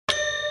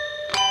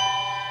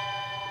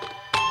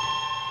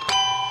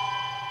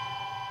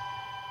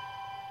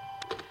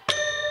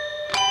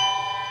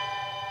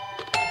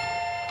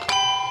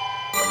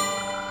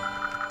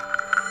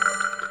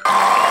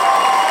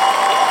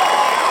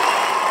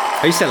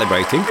Are you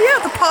celebrating? Yeah,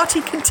 the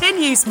party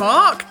continues,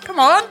 Mark. Come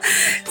on.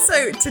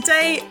 So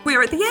today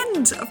we're at the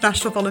end of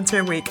National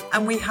Volunteer Week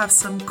and we have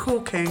some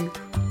corking,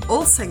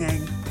 all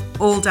singing,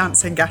 all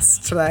dancing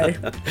guests today.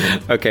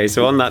 Okay,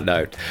 so on that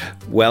note,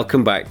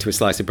 welcome back to A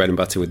Slice of Bread and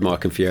Butter with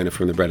Mark and Fiona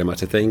from the Bread and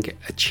Butter Thing,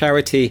 a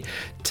charity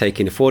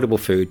taking affordable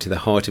food to the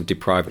heart of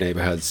deprived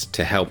neighbourhoods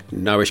to help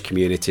nourish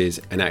communities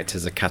and act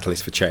as a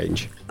catalyst for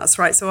change. That's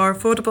right, so our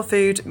affordable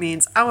food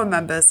means our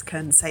members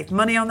can save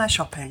money on their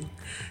shopping,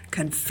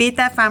 can feed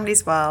their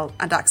families well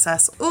and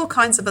access all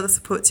kinds of other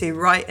support too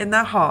right in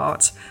their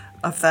heart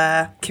of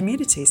their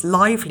communities,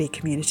 lively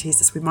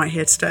communities as we might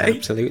hear today.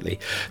 Absolutely.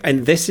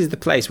 And this is the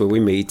place where we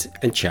meet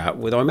and chat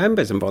with our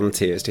members and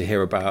volunteers to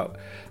hear about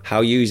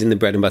how using the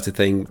Bread and Butter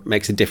Thing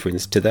makes a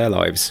difference to their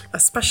lives.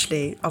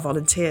 Especially our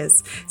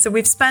volunteers. So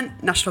we've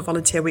spent National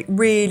Volunteer Week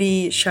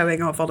really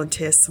showing our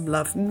volunteers some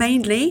love,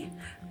 mainly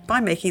by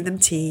making them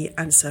tea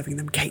and serving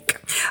them cake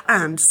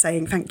and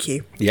saying thank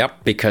you.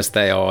 Yep, because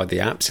they are the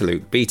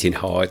absolute beating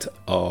heart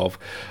of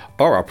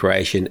our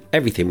operation,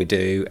 everything we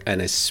do,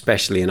 and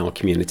especially in our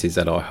communities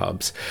at our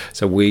hubs.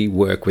 So we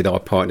work with our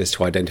partners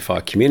to identify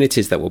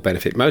communities that will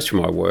benefit most from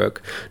our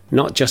work,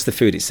 not just the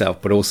food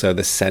itself, but also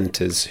the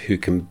centres who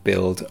can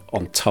build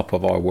on top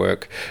of our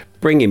work,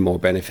 bringing more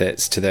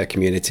benefits to their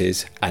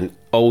communities. And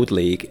Old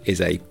Leake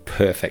is a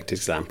perfect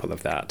example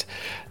of that.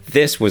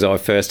 This was our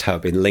first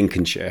hub in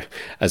Lincolnshire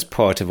as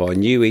part of our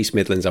new East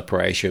Midlands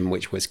operation,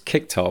 which was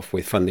kicked off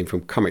with funding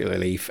from Comic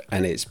Relief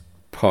and its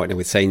partner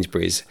with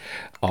Sainsbury's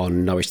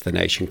on Nourish the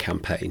Nation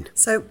campaign.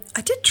 So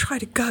I did try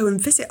to go and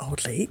visit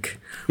Old Leake,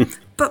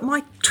 but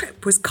my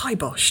trip was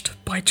kiboshed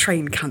by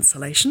train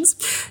cancellations.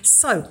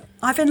 So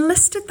I've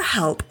enlisted the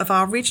help of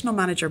our regional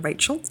manager,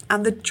 Rachael,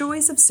 and the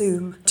joys of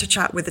Zoom to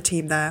chat with the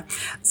team there.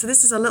 So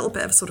this is a little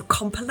bit of a sort of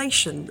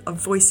compilation of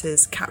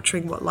voices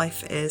capturing what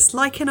life is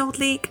like in Old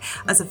Leake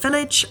as a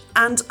village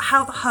and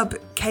how the hub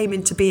came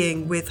into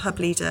being with hub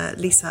leader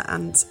Lisa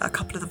and a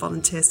couple of the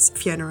volunteers,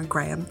 Fiona and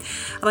Graham.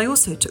 And I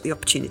also took the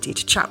opportunity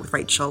to chat with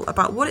Rachael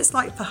about what it's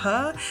like for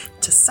her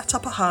to set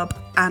up a hub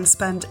and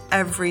spend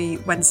every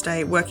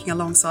Wednesday working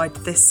alongside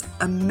this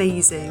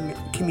amazing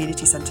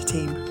community centre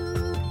team.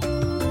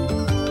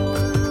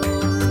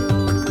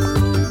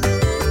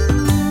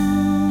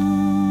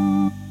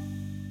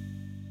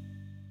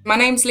 My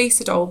name's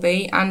Lisa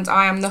Dolby and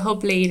I am the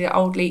hub lead at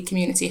Old Leake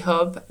Community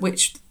Hub,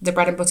 which the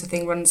Bread and Butter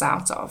Thing runs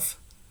out of.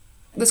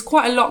 There's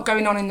quite a lot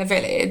going on in the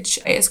village.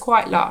 It is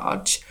quite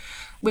large.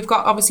 We've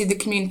got obviously the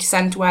community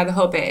centre where the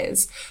hub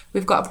is.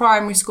 We've got a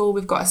primary school,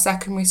 we've got a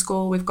secondary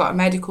school, we've got a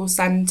medical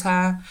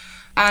centre,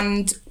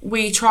 and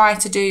we try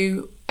to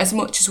do as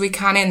much as we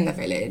can in the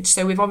village.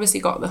 So we've obviously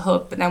got the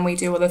hub, but then we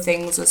do other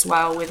things as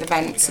well with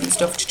events and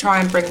stuff to try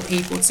and bring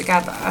people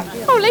together.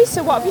 Oh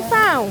Lisa, what have you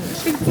found?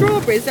 These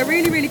strawberries, they're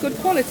really, really good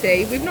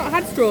quality. We've not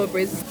had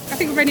strawberries. I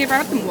think we've only ever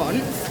had them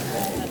once.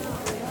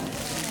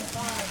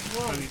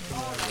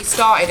 We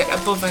started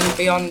at above and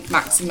beyond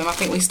maximum. I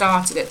think we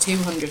started at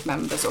 200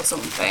 members or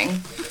something,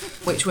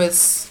 which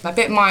was a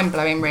bit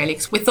mind-blowing really,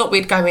 because we thought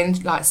we'd go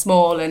in like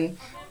small and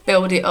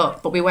build it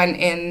up, but we went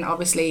in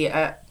obviously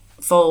at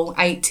full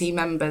 80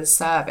 members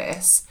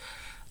service.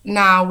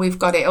 Now we've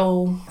got it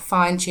all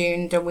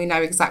fine-tuned and we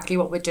know exactly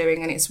what we're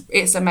doing, and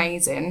it's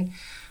amazing.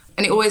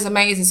 And it always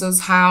amazes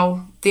us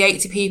how the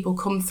 80 people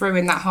come through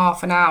in that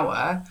half an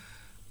hour.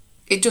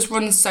 It just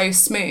runs so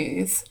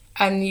smooth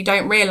and you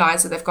don't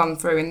realise that they've gone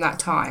through in that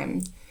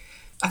time.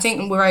 I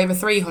think we're over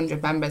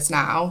 300 members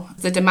now.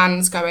 The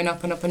demand's going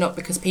up and up and up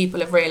because people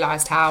have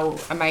realised how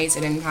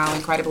amazing and how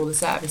incredible the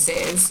service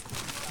is.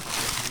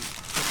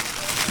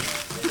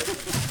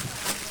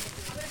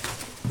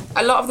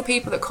 A lot of the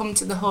people that come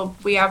to the hub,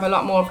 we have a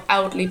lot more of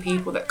elderly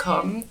people that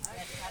come.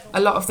 A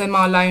lot of them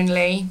are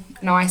lonely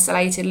and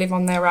isolated, live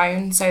on their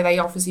own, so they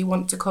obviously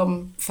want to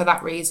come for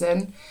that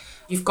reason.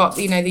 You've got,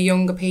 the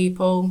younger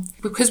people.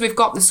 Because we've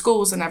got the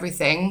schools and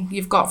everything,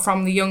 you've got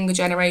from the younger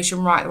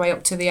generation right the way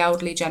up to the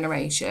elderly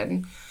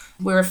generation.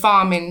 We're a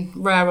farming,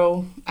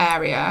 rural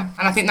area,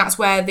 and I think that's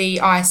where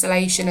the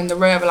isolation and the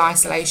rural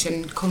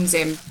isolation comes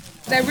in.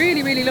 They're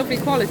really, really lovely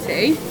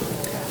quality.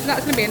 So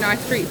that's going to be a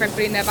nice treat for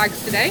everybody in their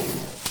bags today.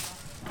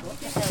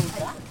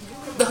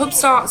 The hub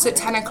starts at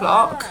 10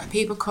 o'clock.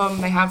 People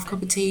come, they have a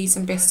cup of tea,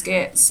 some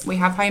biscuits. We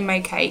have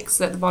homemade cakes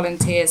that the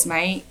volunteers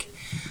make.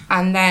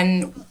 And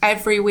then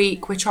every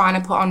week we're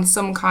trying to put on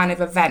some kind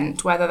of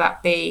event, whether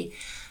that be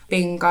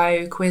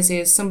bingo,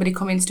 quizzes, somebody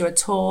coming to do a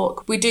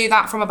talk. We do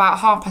that from about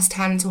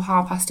 10:30 till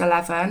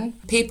 11:30.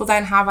 People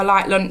then have a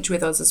light lunch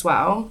with us as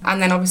well.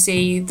 And then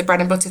obviously the Bread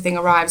and Butter Thing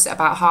arrives at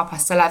about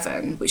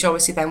 11:30, which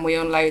obviously then we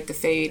unload the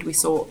food, we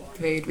sort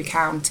food, we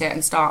count it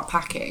and start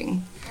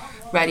packing,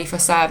 ready for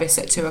service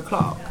at 2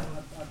 o'clock.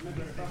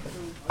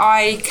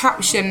 I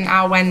caption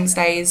our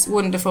Wednesdays,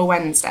 Wonderful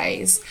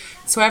Wednesdays.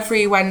 So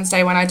every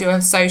Wednesday when I do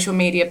a social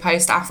media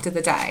post after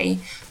the day,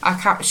 I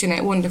caption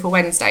it Wonderful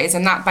Wednesdays,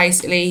 and that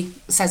basically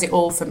says it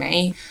all for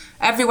me.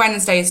 Every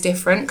Wednesday is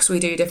different because we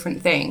do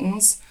different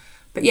things,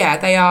 but yeah,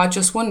 they are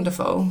just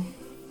wonderful.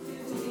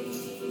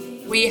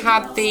 We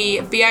had the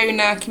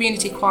Fiona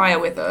community choir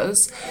with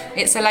us.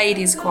 It's a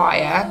ladies'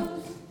 choir.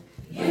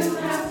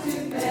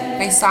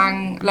 They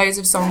sang loads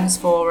of songs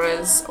for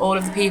us. All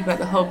of the people at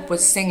the hub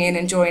was singing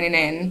and joining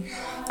in.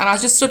 And I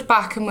just stood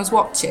back and was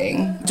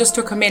watching. It just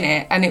took a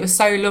minute and it was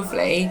so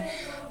lovely.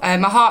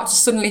 My heart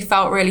just suddenly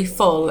felt really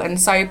full and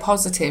so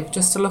positive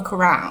just to look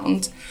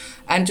around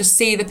and just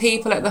see the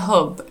people at the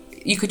hub.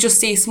 You could just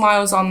see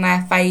smiles on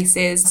their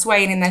faces,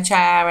 swaying in their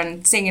chair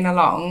and singing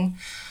along.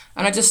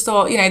 And I just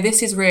thought,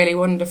 this is really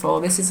wonderful.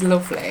 This is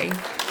lovely.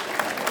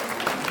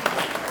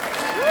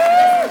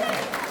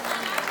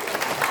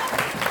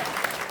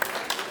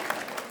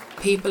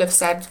 People have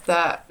said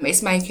that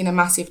it's making a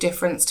massive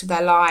difference to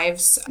their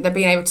lives. They're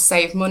being able to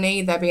save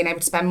money, they're being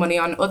able to spend money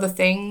on other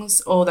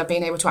things, or they're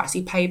being able to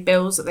actually pay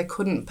bills that they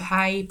couldn't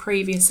pay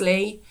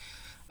previously.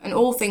 And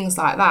all things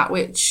like that,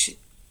 which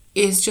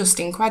is just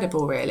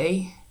incredible,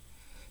 really.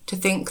 To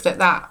think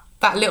that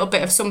little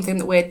bit of something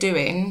that we're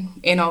doing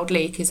in Old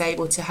Leake is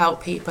able to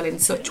help people in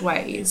such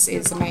ways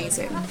is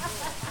amazing.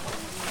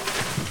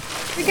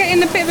 We're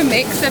getting a bit of a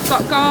mix. They've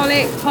got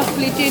garlic,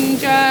 possibly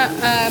ginger,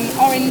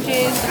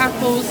 oranges,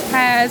 apples,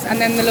 pears,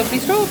 and then the lovely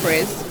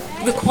strawberries.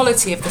 The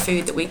quality of the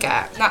food that we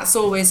get, that's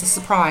always a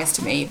surprise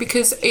to me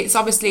because it's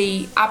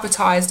obviously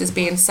advertised as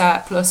being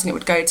surplus and it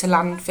would go to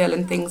landfill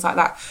and things like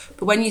that.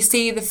 But when you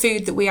see the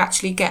food that we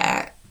actually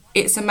get,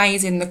 it's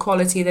amazing the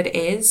quality that it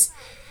is.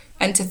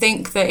 And to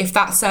think that if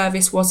that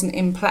service wasn't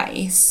in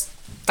place,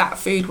 that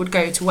food would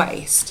go to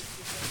waste.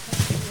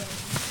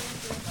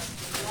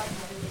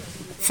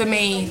 For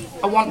me,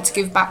 I want to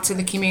give back to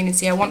the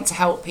community, I want to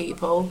help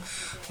people.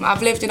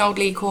 I've lived in Old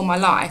Leake all my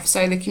life,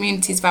 so the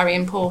community is very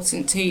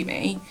important to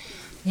me.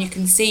 You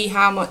can see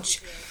how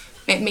much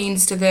it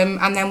means to them,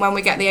 and then when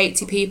we get the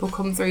 80 people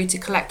come through to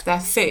collect their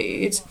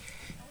food,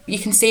 you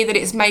can see that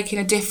it's making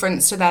a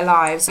difference to their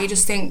lives. You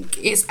just think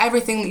it's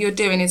everything that you're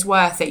doing is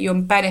worth it. You're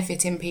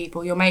benefiting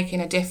people, you're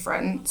making a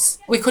difference.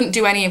 We couldn't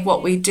do any of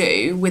what we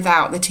do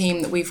without the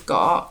team that we've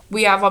got.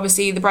 We have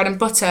obviously the bread and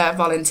butter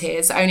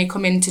volunteers that only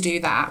come in to do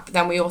that, but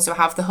then we also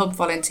have the hub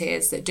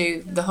volunteers that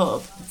do the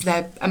hub.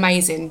 They're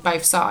amazing,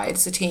 both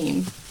sides, the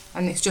team,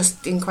 and it's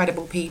just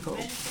incredible people.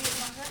 It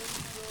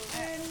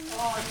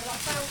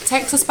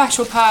takes a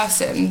special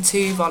person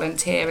to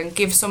volunteer and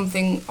give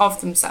something of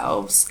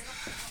themselves,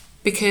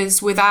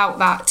 because without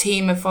that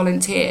team of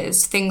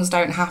volunteers, things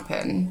don't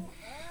happen.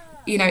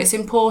 It's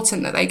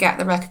important that they get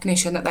the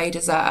recognition that they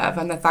deserve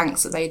and the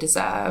thanks that they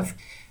deserve,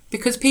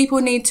 because people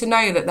need to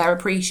know that they're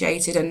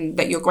appreciated and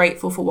that you're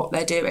grateful for what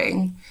they're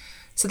doing.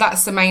 So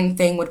that's the main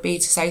thing, would be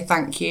to say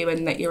thank you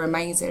and that you're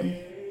amazing.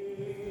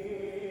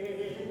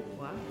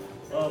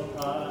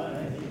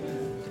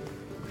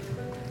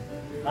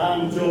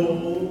 And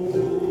don't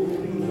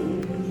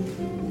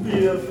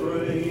be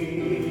afraid.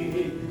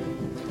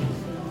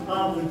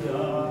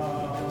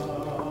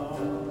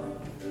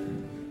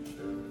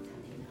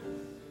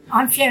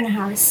 I'm Fiona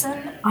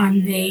Harrison.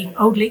 I'm the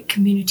Old Leake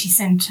Community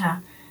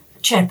Centre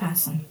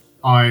chairperson.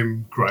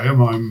 I'm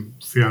Graham. I'm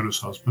Fiona's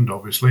husband,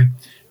 obviously.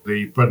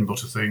 The bread and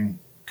butter thing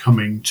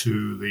coming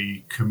to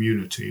the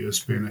community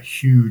has been a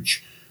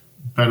huge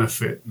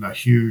benefit and a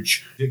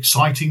huge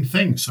exciting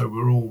thing. So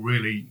we're all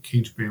really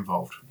keen to be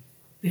involved.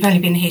 We've only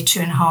been here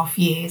 2.5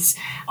 years.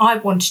 I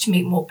wanted to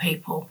meet more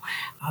people.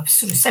 I was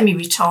sort of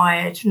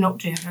semi-retired, not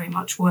doing very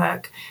much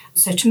work.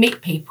 So to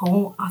meet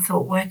people, I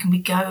thought, where can we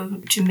go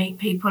to meet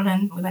people?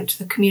 And we went to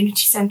the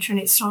community centre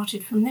and it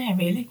started from there,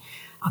 really.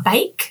 I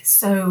bake,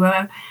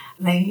 so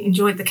they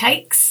enjoyed the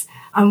cakes.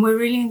 And we're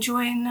really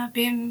enjoying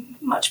being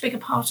a much bigger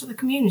part of the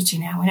community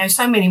now. We know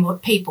so many more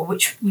people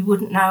which we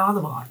wouldn't know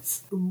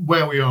otherwise.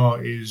 Where we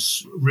are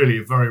is really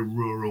a very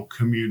rural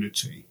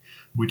community.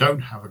 We don't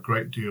have a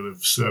great deal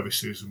of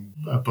services and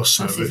bus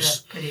service.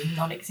 Buses are pretty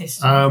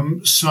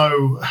non-existent.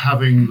 So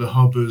having the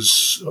hub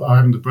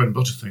having the bread and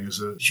butter thing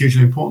is a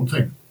hugely important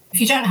thing.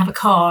 If you don't have a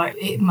car,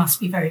 it must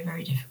be very,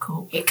 very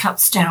difficult. It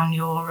cuts down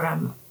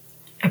your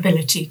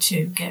ability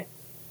to get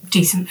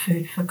decent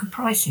food for good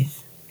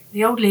prices.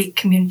 The Old Leake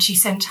Community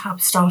Centre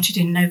Hub started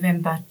in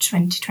November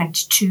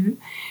 2022.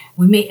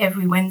 We meet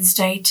every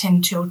Wednesday,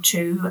 10 till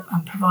 2,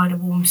 and provide a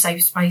warm,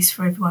 safe space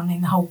for everyone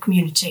in the whole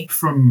community.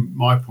 From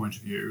my point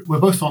of view, we're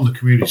both on the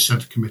Community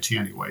Centre Committee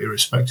anyway,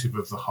 irrespective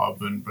of the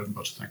hub and bread and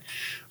butter thing.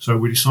 So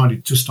we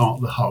decided to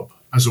start the hub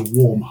as a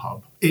warm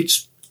hub.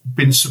 It's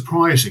been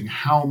surprising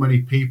how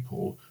many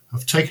people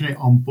have taken it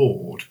on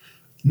board,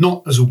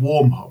 not as a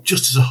warm hub,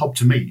 just as a hub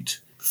to meet.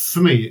 For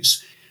me,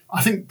 it's,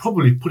 I think,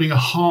 probably putting a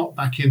heart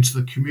back into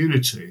the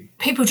community.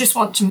 People just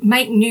want to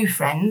make new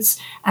friends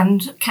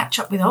and catch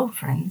up with old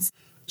friends.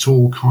 It's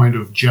all kind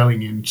of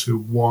gelling into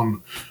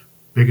one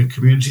bigger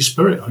community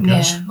spirit, I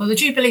guess. Yeah, well, the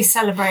Jubilee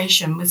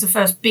celebration was the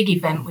first big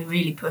event we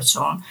really put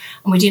on,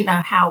 and we didn't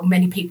know how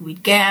many people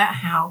we'd get,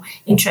 how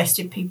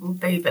interested people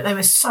would be, but they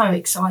were so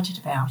excited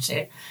about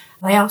it.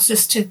 They asked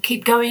us to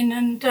keep going,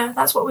 and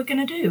that's what we're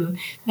going to do.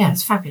 Yeah,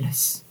 it's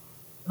fabulous.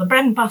 The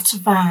bread and butter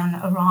van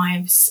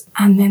arrives,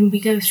 and then we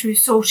go through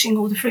sorting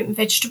all the fruit and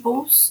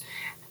vegetables.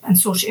 and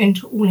sort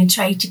it all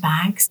into 80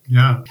 bags.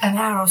 Yeah. An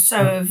hour or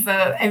so of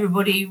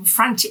everybody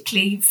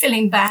frantically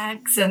filling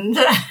bags, and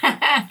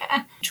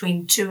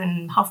between 2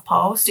 and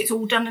past, it's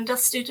all done and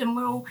dusted and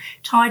we're all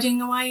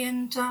tidying away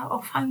and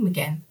off home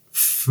again.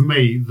 For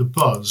me, the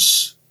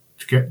buzz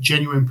to get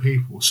genuine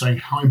people saying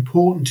how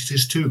important it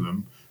is to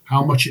them,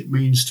 how much it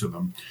means to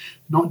them,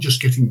 not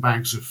just getting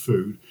bags of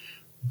food,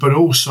 but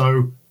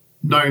also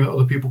knowing that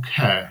other people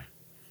care,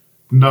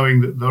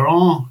 knowing that there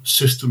are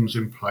systems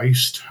in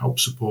place to help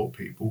support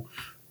people,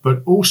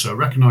 but also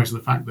recognising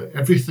the fact that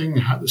everything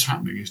that's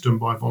happening is done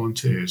by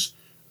volunteers,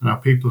 and our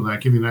people are there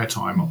giving their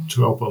time up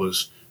to help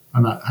others,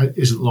 and that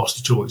isn't lost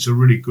at all. It's a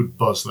really good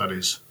buzz, that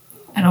is.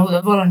 And all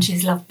the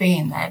volunteers love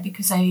being there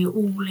because they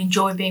all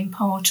enjoy being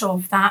part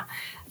of that,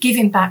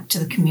 giving back to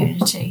the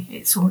community.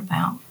 It's all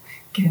about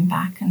giving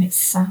back, and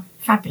it's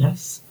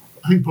fabulous.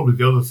 I think probably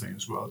the other thing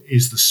as well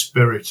is the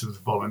spirit of the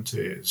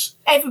volunteers.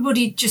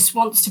 Everybody just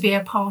wants to be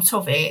a part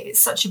of it.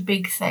 It's such a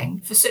big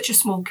thing. For such a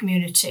small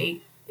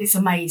community, it's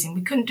amazing.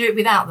 We couldn't do it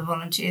without the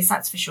volunteers,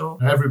 that's for sure.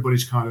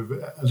 Everybody's kind of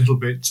a little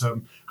bit,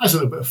 has a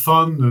little bit of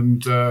fun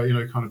and,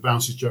 kind of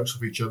bounces jokes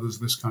off each other's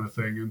and this kind of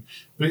thing.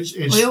 But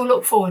it's we all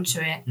look forward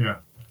to it. Yeah.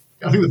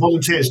 I think the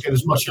volunteers get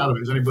as much out of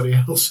it as anybody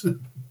else. It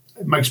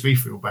makes me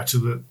feel better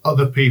that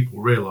other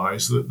people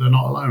realise that they're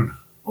not alone.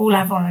 All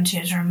our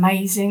volunteers are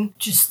amazing.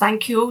 Just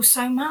thank you all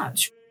so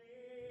much.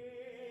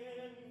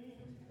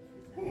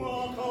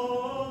 Walk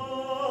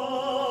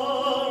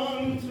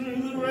on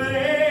through the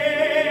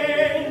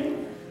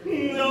rain,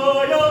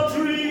 though your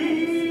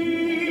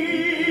dreams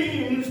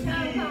be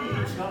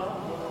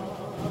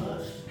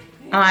tossed.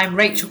 I'm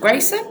Rachael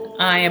Grayson.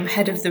 I am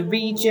head of the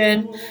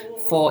region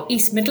for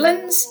East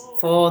Midlands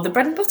for the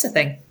bread and butter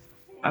thing.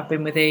 I've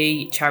been with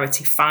the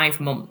charity 5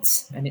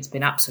 months and it's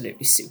been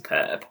absolutely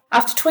superb.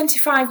 After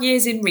 25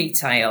 years in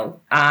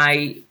retail,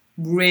 I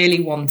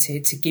really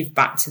wanted to give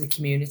back to the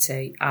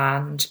community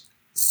and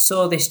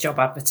saw this job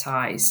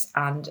advertised,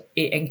 and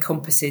it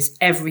encompasses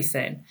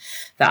everything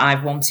that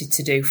I've wanted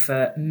to do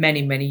for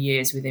many, many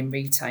years within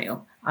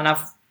retail. And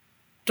I've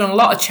done a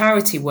lot of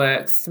charity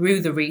work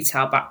through the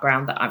retail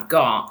background that I've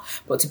got,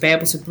 but to be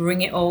able to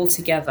bring it all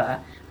together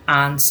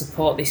and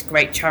support this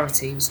great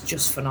charity was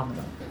just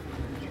phenomenal.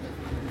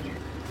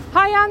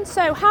 Hi Anne,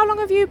 so how long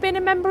have you been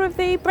a member of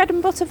the Bread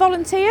and Butter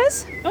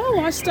Volunteers? Oh,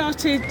 I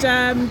started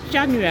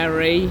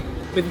January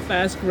with the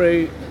first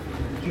group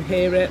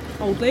here at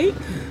Old Leake.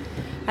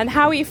 And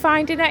how are you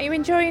finding it? Are you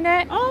enjoying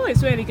it? Oh,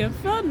 it's really good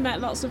fun.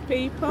 Met lots of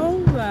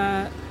people,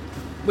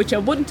 which I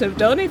wouldn't have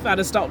done if I'd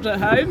have stopped at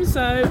home.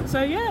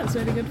 So yeah, it's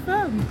really good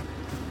fun.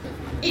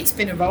 It's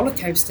been a roller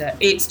coaster.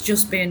 It's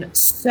just been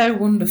so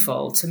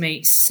wonderful to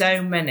meet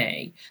so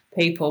many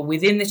people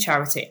within the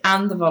charity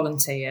and the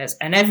volunteers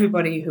and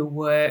everybody who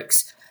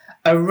works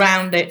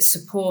around it,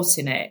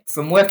 supporting it,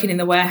 from working in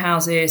the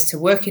warehouses to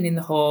working in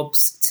the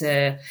hubs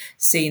to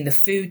seeing the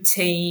food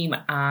team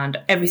and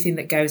everything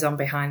that goes on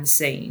behind the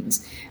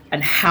scenes,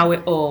 and how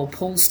it all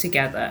pulls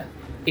together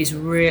is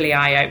really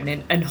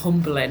eye-opening and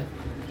humbling.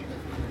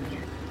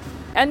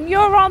 And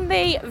you're on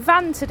the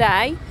van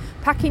today,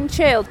 packing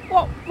chilled.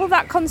 What will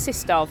that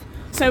consist of?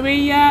 So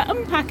we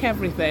unpack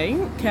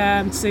everything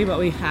to see what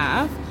we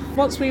have.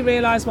 Once we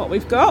realise what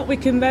we've got, we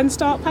can then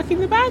start packing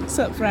the bags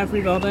up for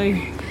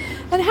everybody.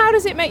 And how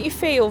does it make you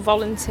feel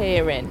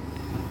volunteering?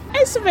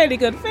 It's a really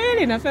good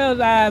feeling. I feel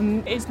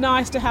it's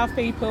nice to have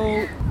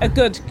people, a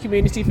good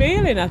community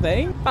feeling, I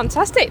think.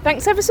 Fantastic.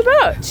 Thanks ever so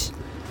much.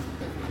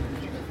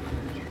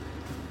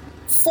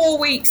 4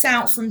 weeks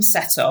out from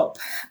setup,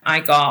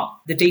 I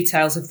got the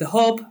details of the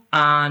hub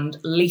and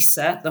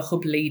Lisa, the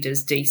hub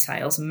leader's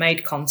details, and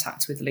made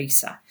contact with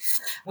Lisa.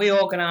 We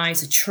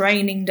organised a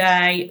training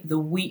day the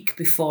week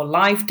before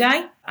Live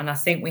Day, and I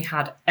think we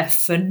had a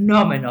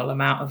phenomenal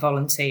amount of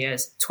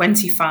volunteers.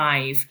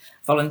 25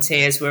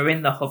 volunteers were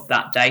in the hub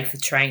that day for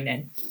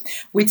training.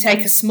 We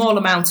take a small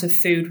amount of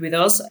food with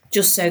us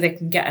just so they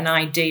can get an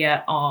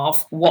idea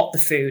of what the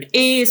food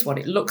is, what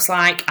it looks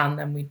like, and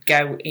then we'd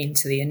go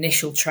into the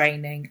initial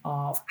training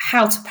of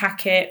how to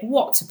pack it,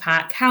 what to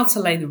pack, how to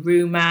lay the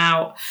room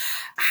out,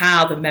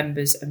 how the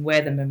members and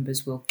where the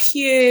members will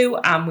queue,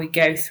 and we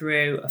go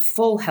through a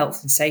full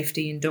health and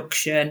safety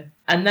induction.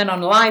 And then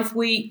on Live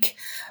Week,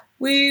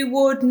 we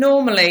would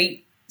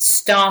normally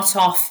start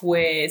off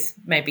with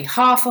maybe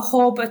half a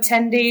hub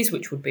attendees,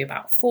 which would be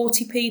about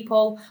 40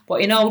 people.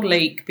 But in Old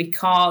Leake,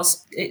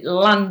 because it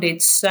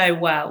landed so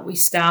well, we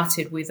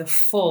started with a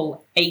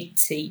full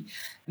 80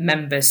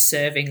 members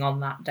serving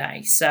on that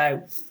day.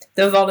 So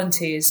the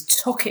volunteers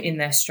took it in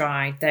their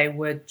stride. They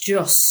were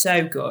just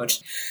so good.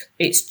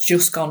 It's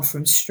just gone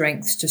from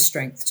strength to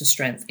strength to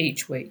strength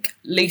each week.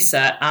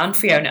 Lisa and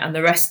Fiona and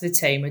the rest of the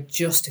team are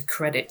just a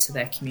credit to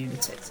their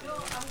communities.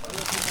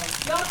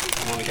 So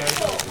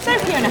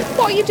Fiona,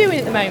 what are you doing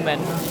at the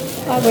moment?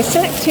 We're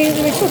sorting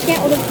out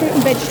all the fruit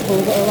and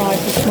vegetables that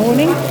arrived this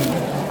morning.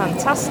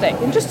 Fantastic.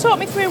 And just talk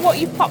me through what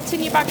you've popped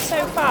in your bag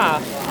so far.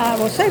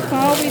 So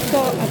far we've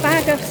got a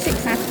bag of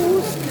 6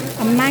 apples,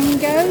 a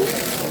mango,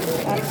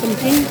 some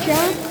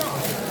ginger.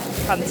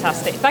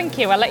 Fantastic. Thank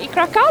you. I'll let you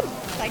crack on.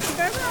 Thank you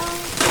very much.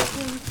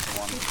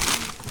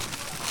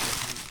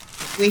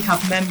 We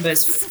have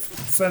members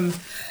from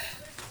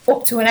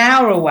up to an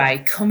hour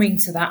away coming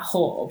to that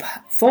hub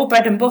for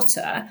bread and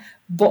butter,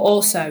 but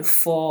also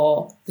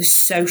for the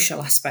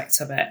social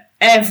aspect of it.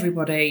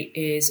 Everybody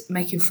is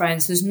making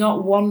friends. There's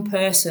not one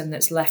person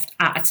that's left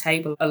at a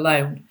table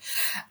alone.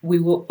 We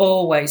will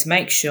always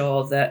make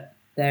sure that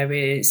there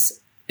is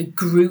a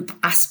group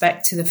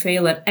aspect to the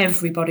feel and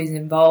everybody's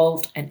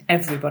involved and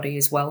everybody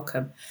is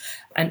welcome.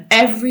 And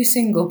every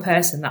single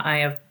person that I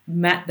have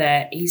met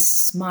there is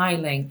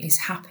smiling, is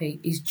happy,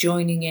 is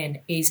joining in,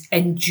 is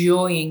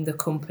enjoying the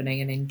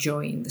company and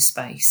enjoying the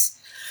space.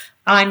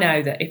 I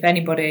know that if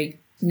anybody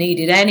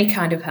needed any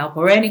kind of help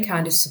or any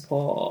kind of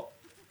support,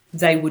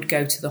 they would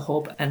go to the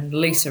hub, and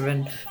Lisa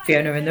and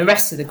Fiona and the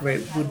rest of the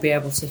group would be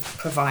able to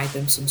provide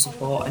them some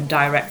support and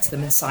direct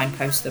them and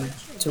signpost them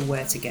to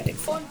where to get it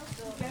from.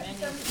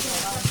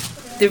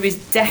 There is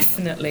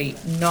definitely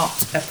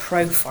not a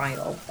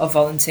profile of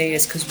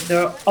volunteers because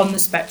they're on the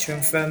spectrum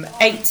from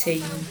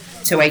 18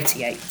 to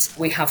 88.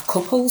 We have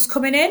couples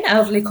coming in,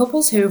 elderly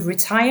couples who have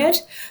retired,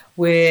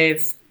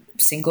 with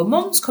single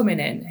mums coming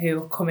in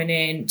who are coming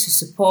in to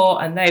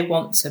support, and they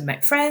want to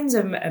make friends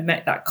and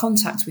make that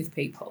contact with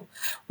people.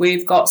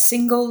 We've got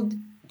single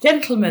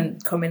gentlemen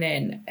coming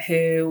in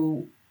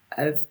who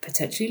have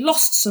potentially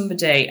lost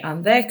somebody,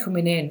 and they're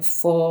coming in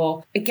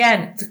for,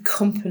 again, the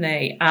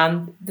company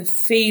and the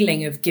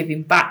feeling of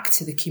giving back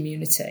to the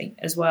community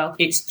as well.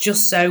 It's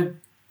just so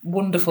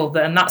wonderful,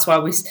 and that's why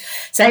we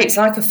say it's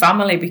like a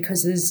family,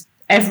 because there's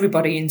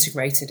everybody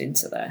integrated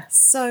into there.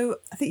 So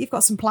I think you've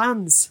got some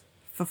plans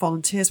for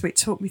Volunteers Week.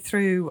 Talk me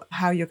through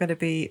how you're going to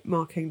be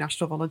marking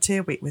National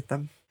Volunteer Week with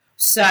them.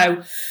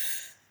 So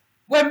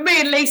when me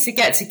and Lisa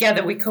get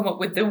together, we come up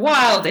with the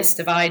wildest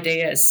of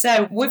ideas.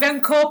 So we've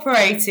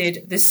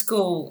incorporated the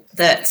school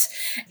that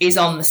is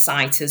on the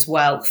site as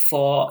well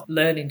for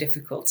learning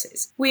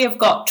difficulties. We have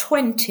got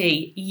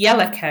 20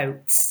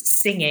 yellowcoats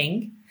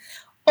singing,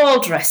 all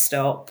dressed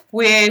up.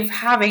 We're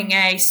having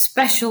a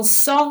special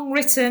song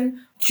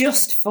written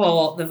just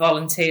for the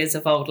volunteers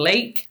of Old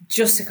Leake,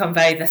 just to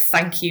convey the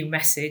thank you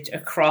message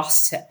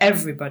across to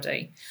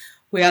everybody.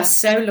 We are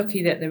so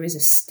lucky that there is a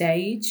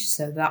stage,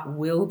 so that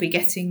will be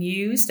getting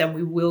used and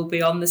we will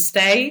be on the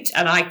stage,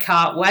 and I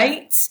can't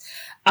wait.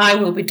 I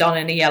will be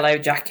donning a yellow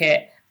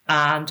jacket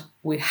and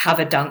we have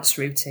a dance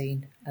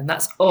routine, and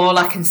that's all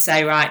I can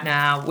say right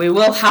now. We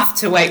will have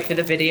to wait for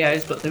the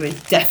videos, but there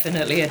is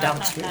definitely a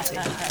dance routine.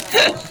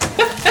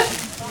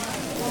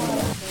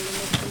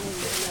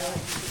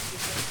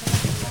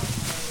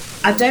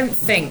 I don't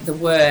think the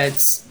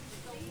words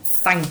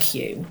thank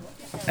you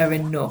are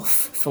enough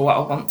for what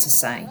I want to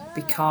say,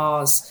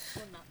 because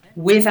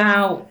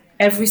without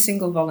every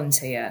single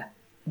volunteer,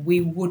 we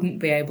wouldn't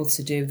be able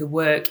to do the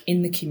work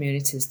in the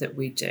communities that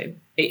we do.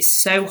 It's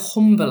so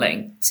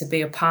humbling to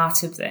be a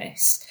part of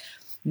this,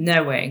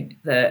 knowing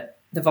that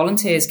the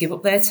volunteers give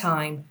up their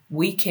time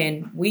week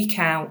in, week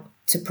out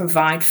to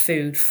provide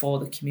food for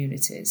the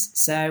communities.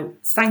 So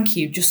thank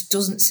you just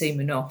doesn't seem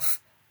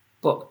enough,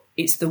 but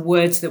it's the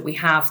words that we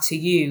have to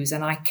use,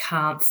 and I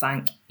can't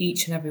thank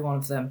each and every one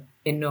of them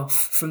enough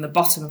from the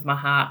bottom of my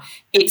heart.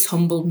 It's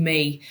humbled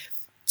me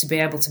to be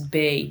able to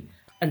be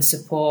and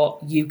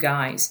support you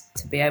guys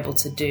to be able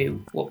to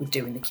do what we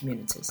do in the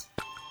communities.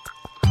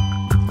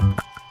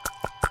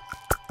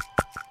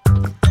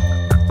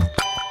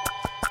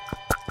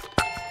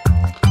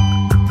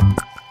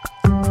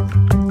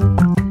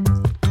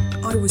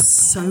 I was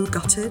so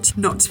gutted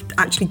not to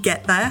actually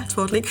get there to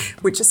Old Leake,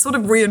 which just sort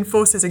of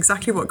reinforces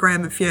exactly what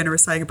Graham and Fiona are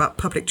saying about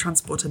public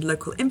transport and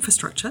local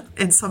infrastructure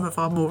in some of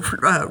our more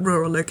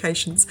rural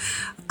locations.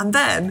 And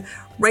then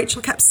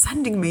Rachael kept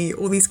sending me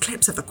all these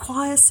clips of the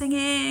choir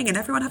singing and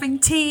everyone having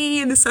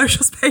tea in the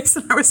social space,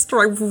 and I was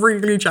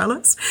really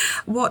jealous.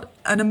 What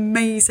an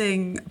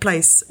amazing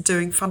place,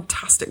 doing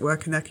fantastic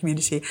work in their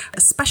community,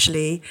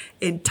 especially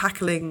in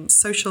tackling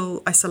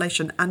social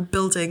isolation and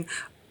building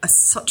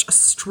such a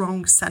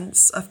strong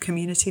sense of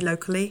community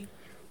locally.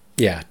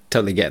 Yeah,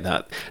 totally get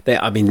that.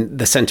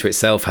 The centre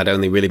itself had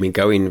only really been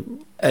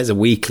going as a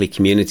weekly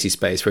community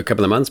space for a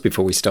couple of months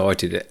before we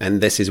started it.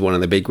 And this is one of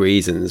the big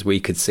reasons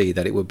we could see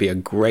that it would be a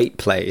great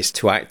place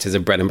to act as a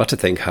bread and butter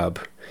think hub.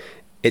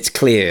 It's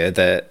clear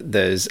that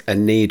there's a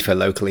need for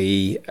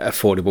locally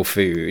affordable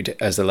food,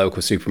 as the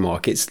local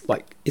supermarket's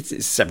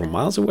it's several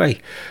miles away.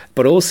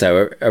 But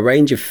also a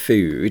range of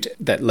food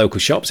that local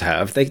shops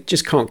have, they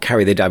just can't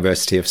carry the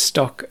diversity of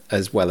stock,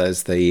 as well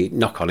as the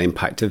knock-on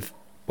impact of,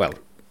 well,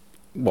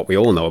 what we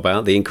all know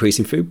about, the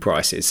increasing food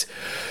prices.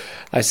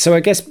 So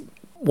I guess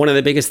one of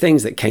the biggest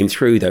things that came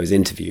through those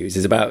interviews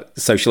is about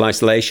social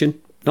isolation,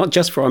 not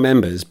just for our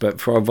members, but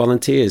for our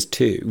volunteers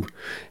too.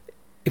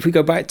 If we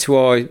go back to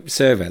our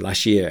survey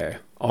last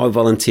year, our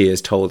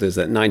volunteers told us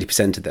that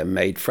 90% of them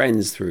made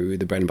friends through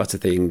the bread and butter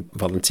thing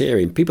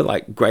volunteering. People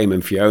like Graham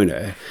and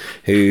Fiona,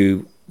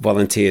 who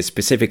volunteered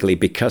specifically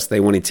because they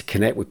wanted to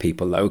connect with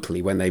people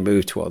locally when they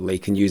moved to Old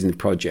Leake, and using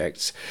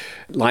projects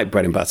like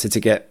bread and butter to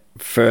get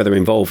further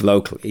involved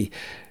locally.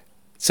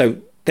 So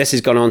This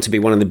has gone on to be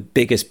one of the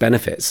biggest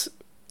benefits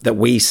that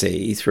we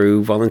see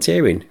through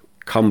volunteering,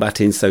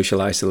 combating social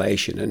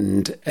isolation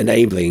and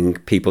enabling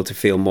people to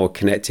feel more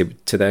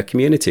connected to their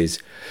communities.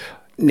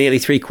 Nearly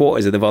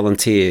 3/4 of the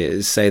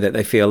volunteers say that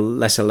they feel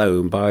less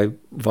alone by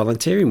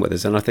volunteering with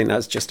us, and I think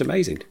that's just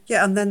amazing.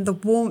 Yeah, and then the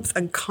warmth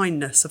and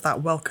kindness of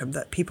that welcome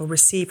that people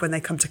receive when they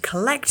come to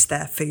collect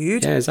their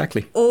food. Yeah,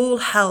 exactly. All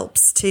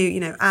helps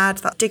to, add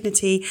that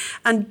dignity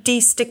and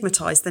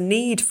destigmatise the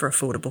need for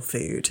affordable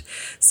food.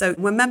 So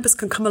when members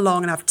can come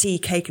along and have tea,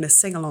 cake and a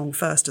sing-along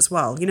first as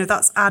well,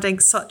 that's adding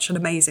such an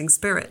amazing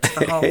spirit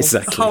to the whole,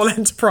 Exactly. the whole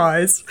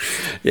enterprise.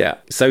 Yeah,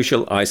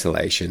 social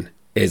isolation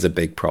is a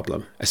big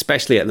problem,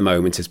 especially at the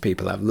moment as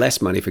people have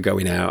less money for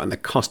going out and the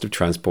cost of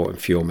transport and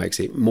fuel makes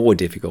it more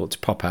difficult to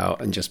pop out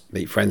and just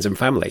meet friends and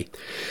family.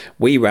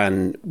 We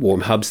ran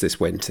warm hubs this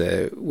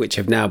winter, which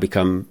have now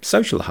become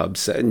social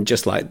hubs, and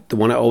just like the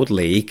one at Old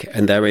Leake,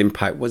 and their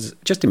impact was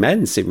just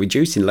immense in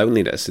reducing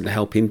loneliness and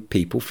helping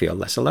people feel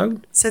less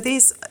alone. So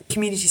these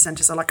community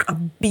centres are like a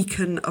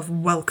beacon of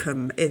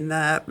welcome in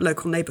their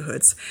local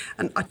neighbourhoods,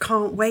 and I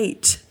can't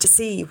wait to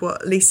see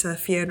what Lisa,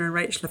 Fiona and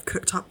Rachael have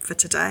cooked up for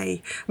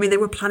today. I mean,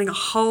 they were planning a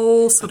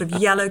whole sort of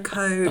yellow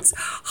coats,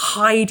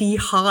 Heidi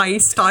High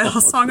style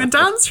song and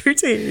dance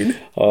routine.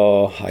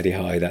 Oh, Heidi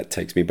High, that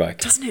takes me back.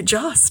 Doesn't it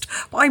just?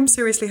 But I'm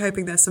seriously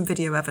hoping there's some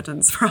video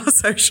evidence for our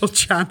social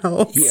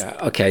channels. Yeah,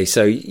 okay,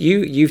 so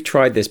you've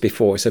tried this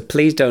before, so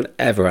please don't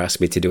ever ask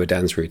me to do a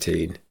dance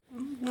routine.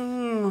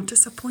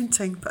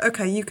 Disappointing. But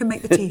okay, you can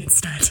make the tea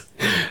instead.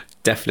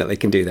 Definitely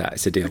can do that.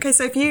 It's a deal. Okay,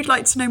 so if you'd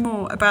like to know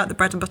more about the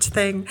bread and butter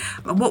thing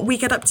and what we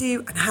get up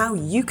to and how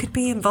you could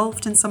be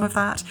involved in some of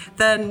that,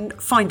 then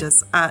find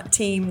us at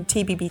Team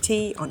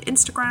TBBT on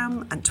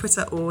Instagram and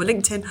Twitter or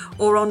LinkedIn,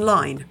 or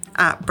online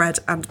at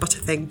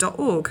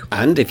breadandbutterthing.org.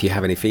 And if you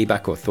have any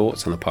feedback or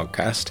thoughts on the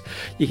podcast,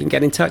 you can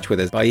get in touch with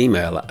us by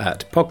email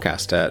at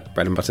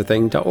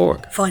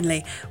podcast@breadandbutterthing.org.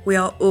 Finally, we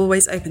are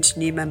always open to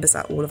new members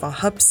at all of our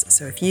hubs,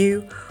 so if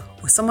you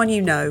or someone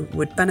you know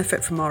would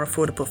benefit from our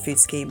affordable food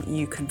scheme,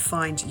 you can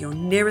find your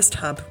nearest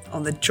hub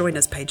on the Join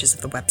Us pages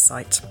of the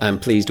website. And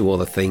please do all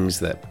the things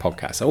that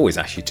podcasts always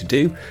ask you to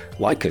do.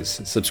 Like us,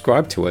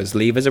 subscribe to us,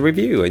 leave us a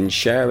review and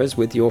share us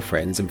with your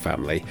friends and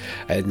family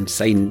and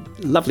say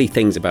lovely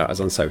things about us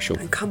on social.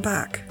 And come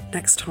back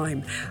next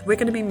time. We're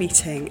going to be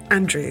meeting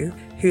Andrew,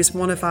 who's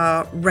one of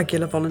our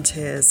regular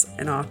volunteers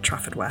in our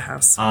Trafford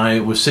warehouse. I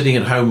was sitting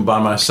at home by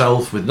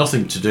myself with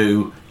nothing to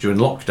do during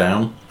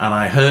lockdown, and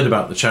I heard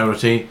about the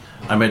charity.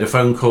 I made a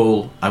phone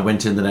call, I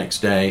went in the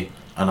next day,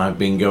 and I've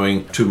been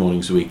going 2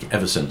 mornings a week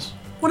ever since.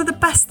 One of the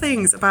best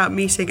things about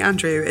meeting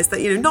Andrew is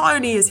that, not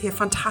only is he a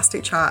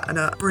fantastic chat and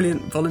a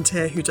brilliant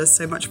volunteer who does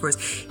so much for us,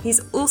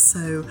 he's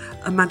also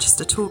a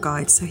Manchester tour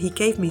guide. So he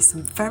gave me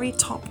some very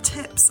top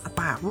tips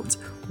about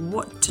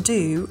what to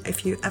do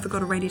if you ever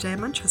got a rainy day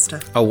in Manchester.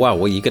 Oh, wow.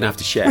 Well, you're going to have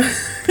to share.